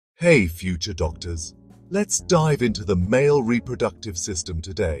Hey future doctors, let's dive into the male reproductive system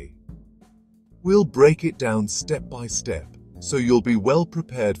today. We'll break it down step by step so you'll be well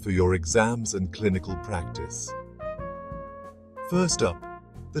prepared for your exams and clinical practice. First up,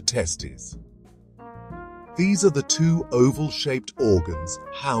 the testes. These are the two oval-shaped organs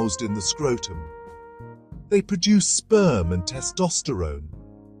housed in the scrotum. They produce sperm and testosterone.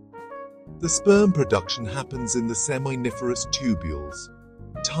 The sperm production happens in the seminiferous tubules,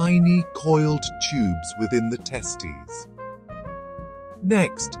 tiny coiled tubes within the testes.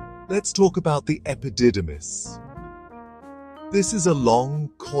 Next, let's talk about the epididymis. This is a long,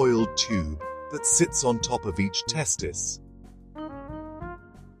 coiled tube that sits on top of each testis.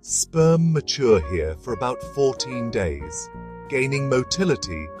 Sperm mature here for about 14 days, gaining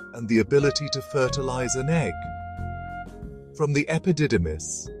motility and the ability to fertilize an egg. From the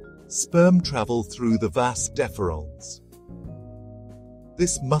epididymis, sperm travel through the vas deferens.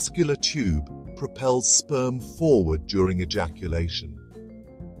 This muscular tube propels sperm forward during ejaculation.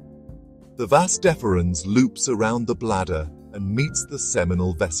 The vas deferens loops around the bladder and meets the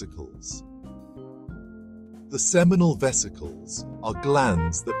seminal vesicles. The seminal vesicles are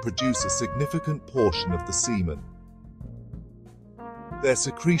glands that produce a significant portion of the semen. Their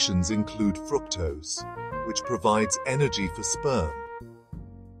secretions include fructose, which provides energy for sperm.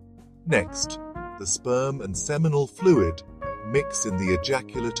 Next, the sperm and seminal fluid mix in the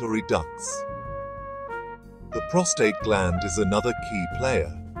ejaculatory ducts. The prostate gland is another key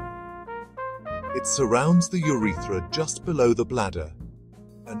player. It surrounds the urethra just below the bladder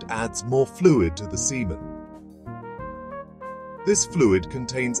and adds more fluid to the semen. This fluid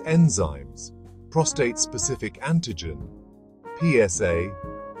contains enzymes, prostate-specific antigen, PSA,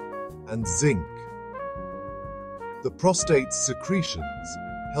 and zinc. The prostate's secretions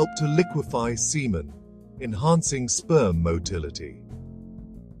help to liquefy semen, enhancing sperm motility.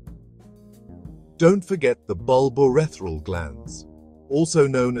 Don't forget the bulbourethral glands, also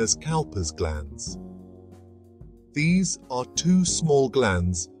known as Cowper's glands. These are two small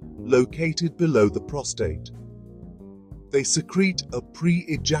glands located below the prostate. They secrete a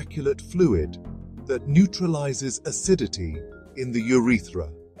pre-ejaculate fluid that neutralizes acidity in the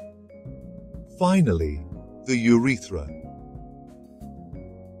urethra. Finally, the urethra.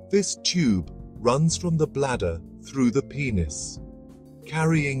 This tube runs from the bladder through the penis,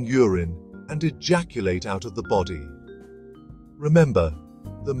 carrying urine and ejaculate out of the body. Remember,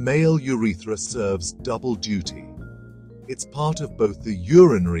 the male urethra serves double duty. It's part of both the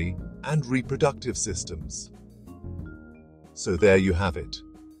urinary and reproductive systems. So there you have it,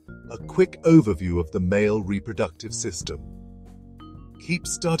 a quick overview of the male reproductive system. Keep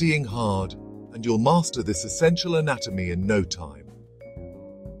studying hard and you'll master this essential anatomy in no time.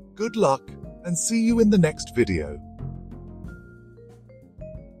 Good luck and see you in the next video.